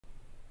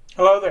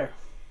Hello there.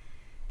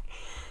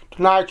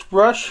 Tonight's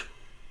brush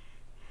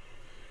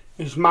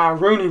is my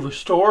Rooney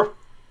Restore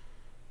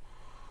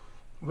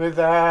with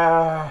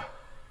I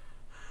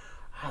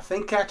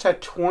think that's a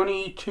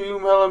 22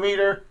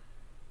 millimeter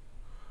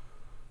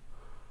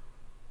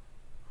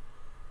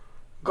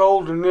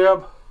golden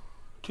nib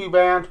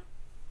 2-band.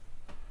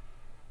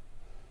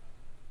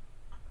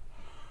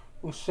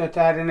 We'll set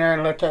that in there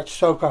and let that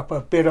soak up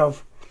a bit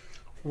of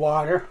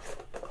water.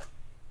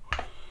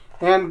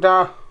 And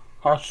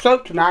our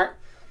soap tonight,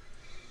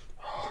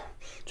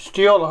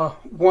 still a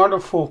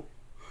wonderful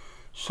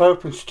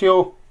soap and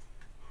still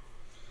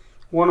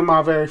one of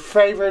my very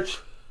favorites,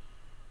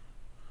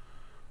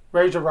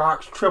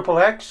 RazoRock's Triple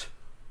X.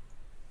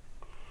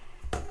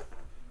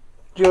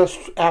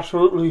 Just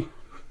absolutely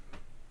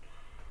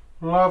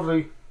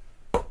lovely.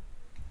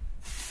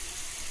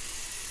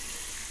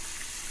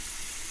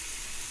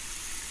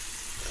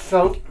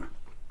 Soap.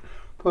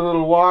 Put a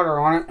little water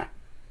on it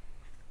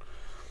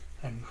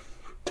and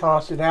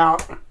toss it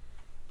out.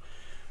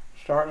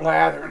 Start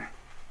lathering.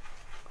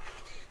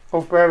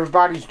 Hope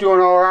everybody's doing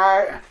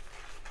alright.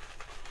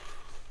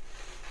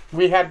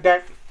 We had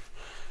that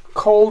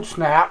cold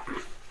snap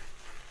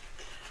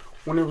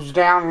when it was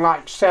down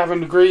like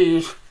 7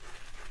 degrees,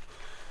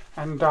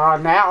 and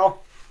now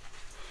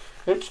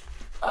it's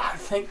I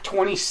think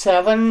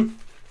 27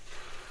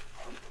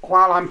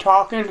 while I'm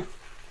talking. I'm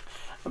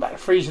about to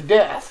freeze to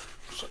death.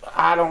 So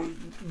I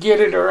don't get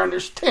it or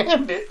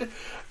understand it,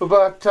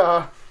 but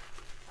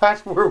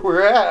that's where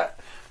we're at.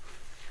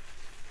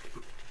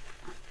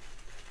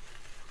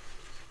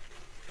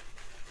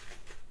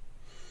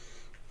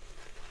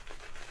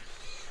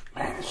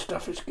 Man, this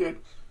stuff is good.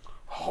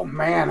 Oh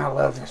man, I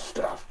love this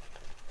stuff.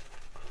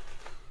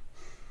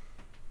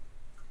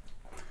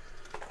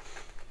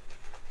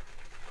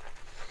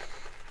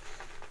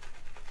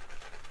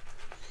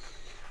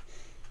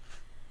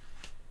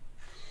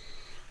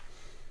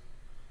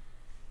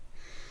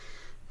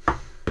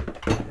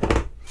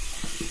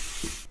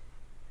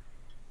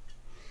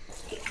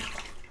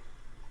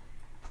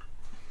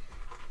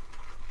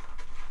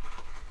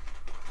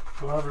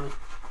 Lovely.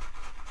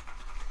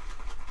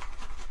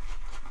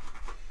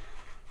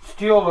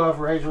 Still love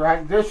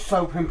RazoRock. This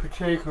soap in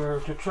particular,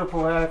 the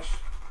Triple X,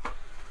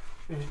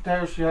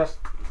 there's just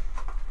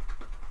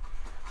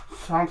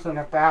something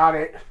about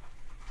it.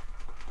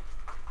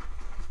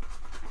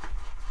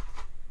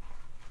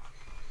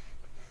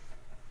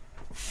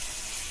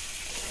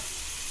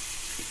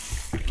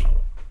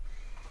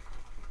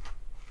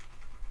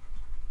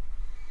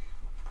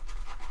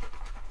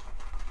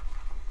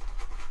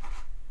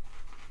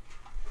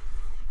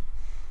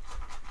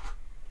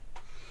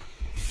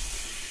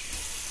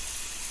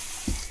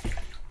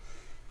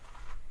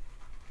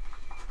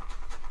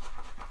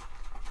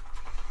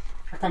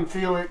 I can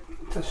feel it,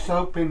 the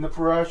soap in the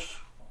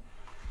brush.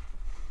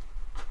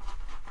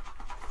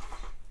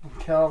 And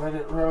tell that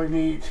it really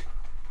needs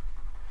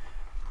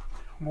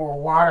more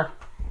water.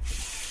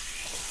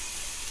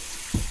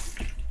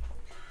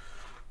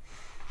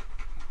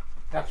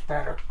 That's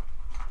better.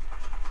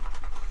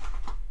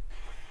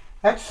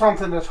 That's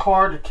something that's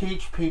hard to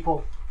teach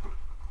people,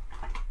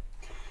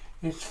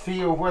 is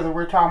feel whether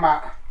we're talking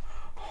about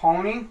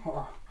honing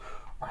or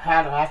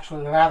how to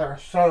actually lather a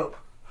soap.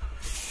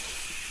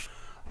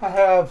 I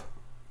have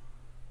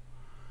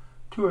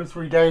 2 or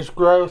 3 days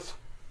growth.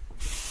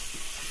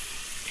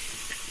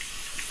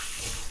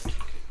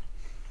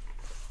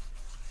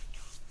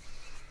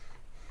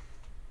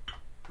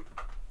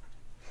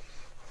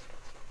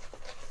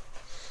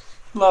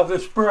 Love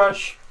this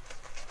brush.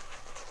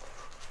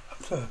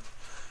 The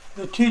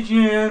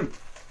TGN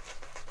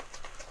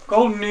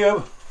Golden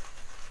Nib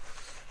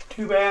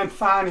 2-band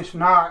finest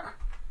knot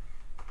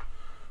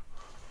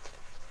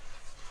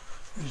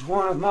is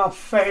one of my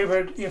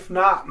favorite, if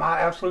not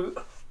my absolute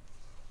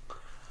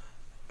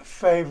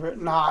favorite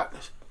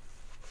knots.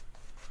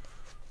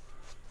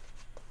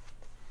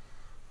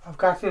 I've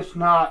got this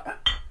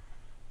knot.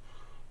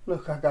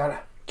 Look, I got a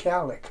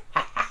cowlick.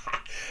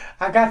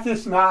 I got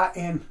this knot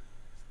in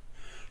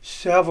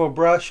several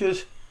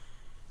brushes,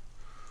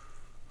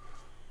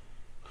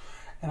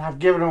 and I've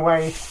given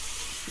away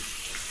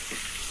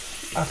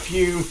a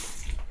few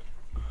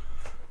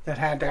that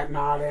had that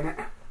knot in it.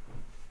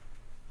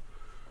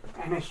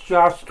 And it's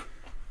just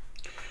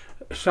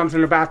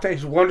something about that.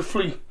 It's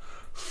wonderfully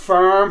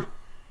firm.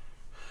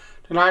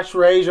 Tonight's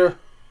razor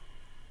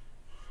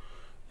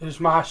is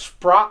my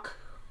Sprock,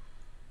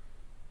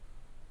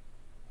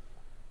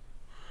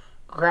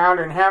 ground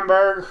in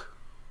Hamburg,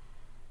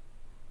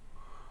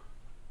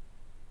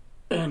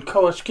 and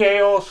Koa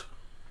scales.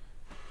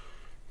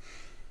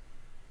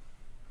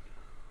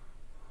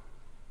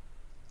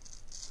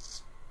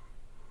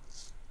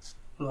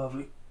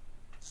 Lovely.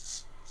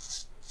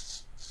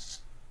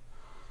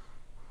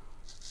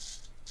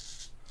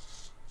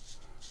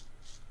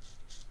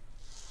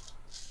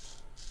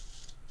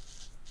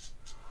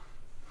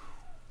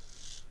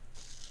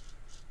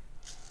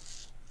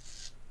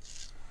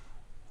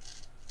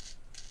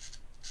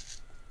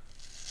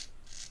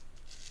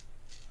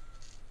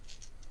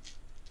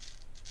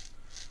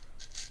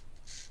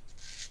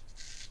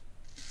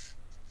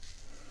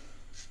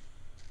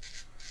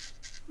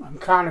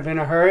 kind of in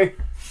a hurry,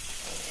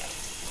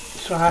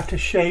 so I have to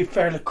shave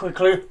fairly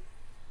quickly.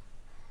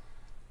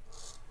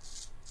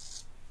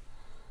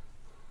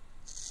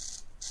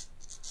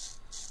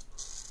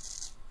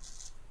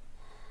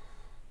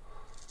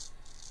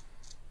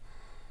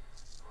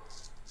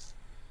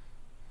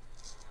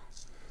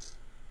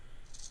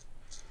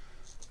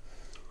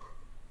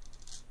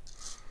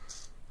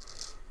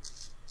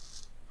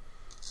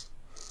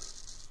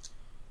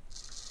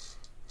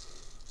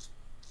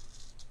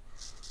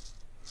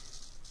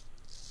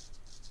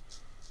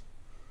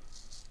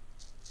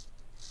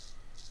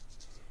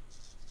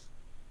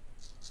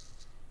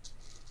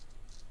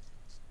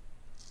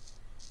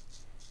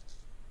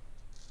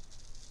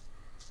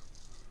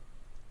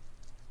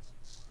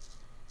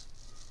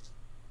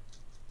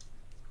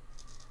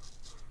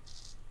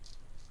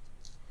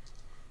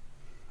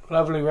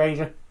 Lovely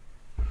razor.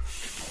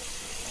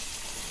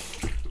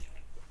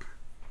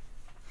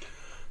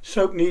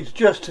 Soap needs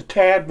just a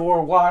tad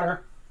more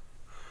water,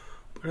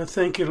 but I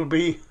think it's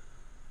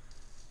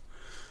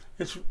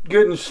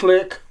good and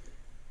slick.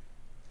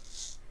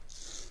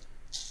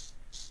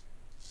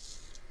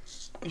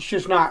 It's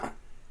just not.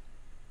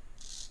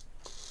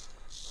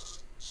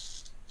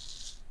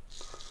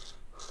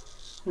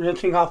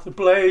 Rinsing off the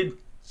blade.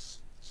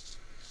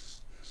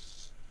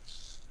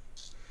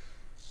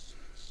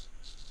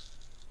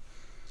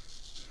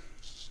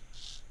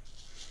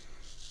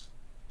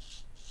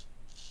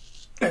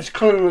 As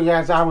cleanly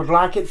as I would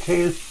like it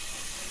to.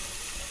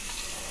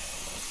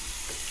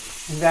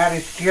 And that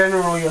is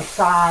generally a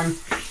sign.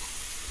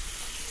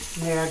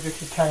 Yeah,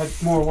 just a tad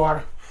more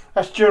water.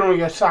 That's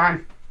generally a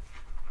sign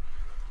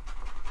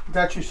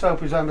that your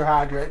soap is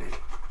underhydrated.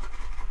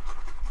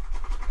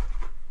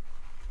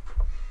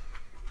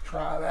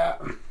 Try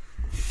that.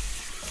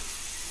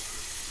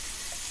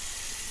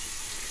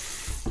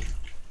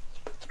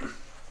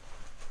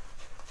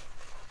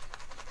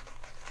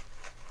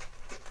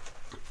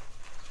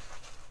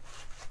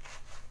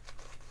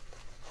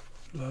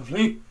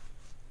 Lovely.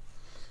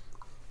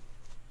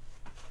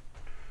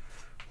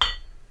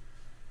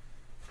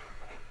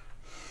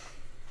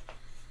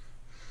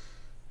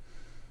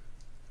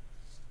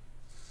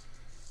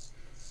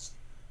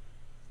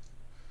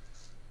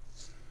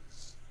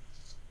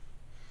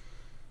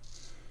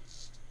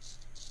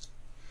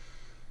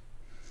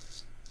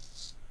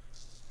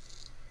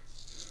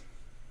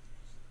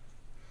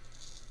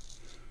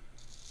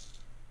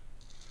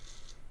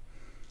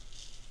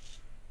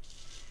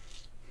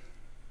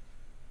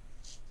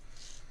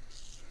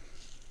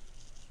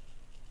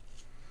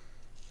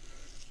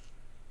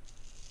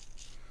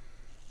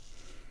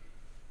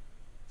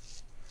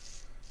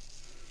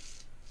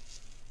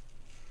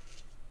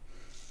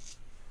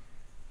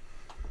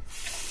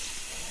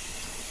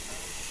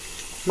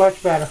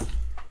 Much better.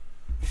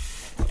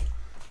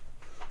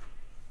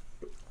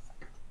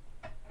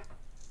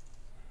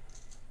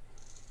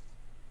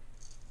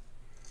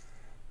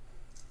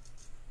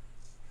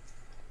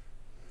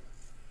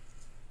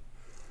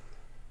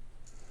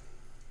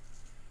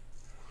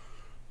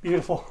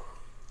 Beautiful.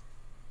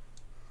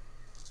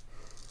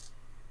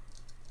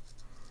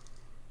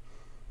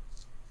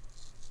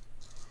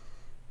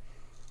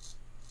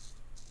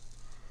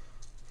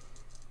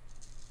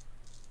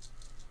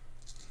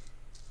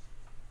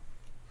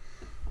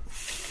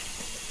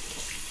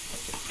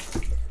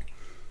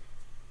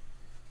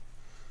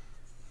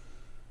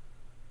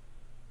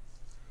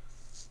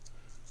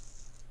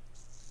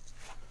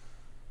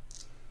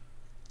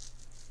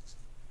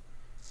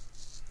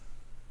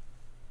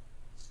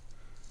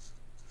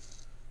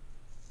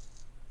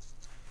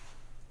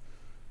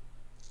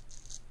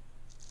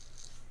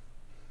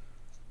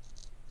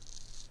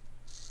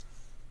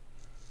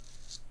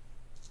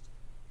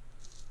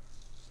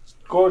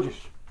 Gorgeous.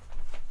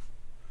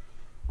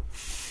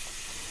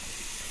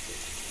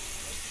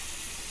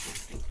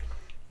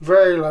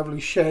 Very lovely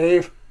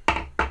shave.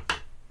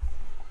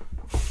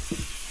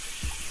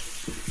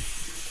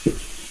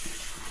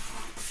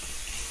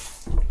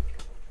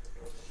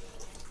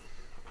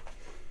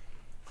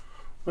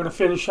 We're going to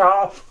finish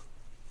off.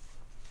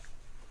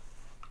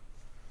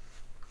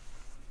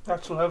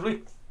 That's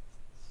lovely.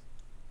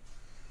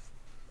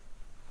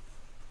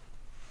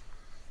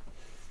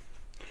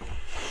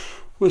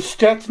 With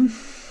Stetson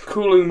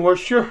Cooling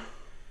Moisture,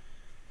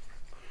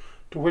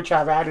 to which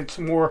I've added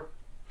some more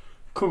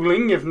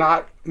cooling, if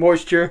not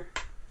moisture.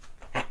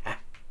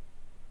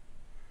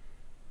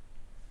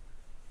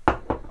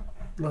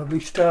 Lovely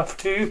stuff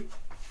too.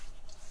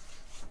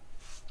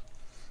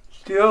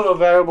 Still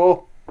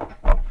available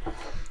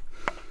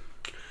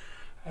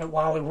at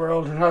Wally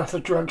World and other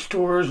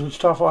drugstores and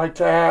stuff like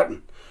that.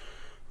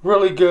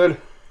 Really good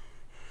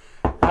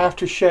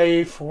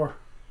aftershave for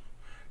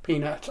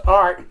peanuts.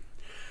 Alright.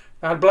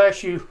 God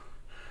bless you.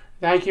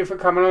 Thank you for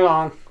coming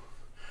along.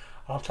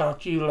 I'll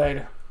talk to you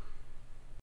later.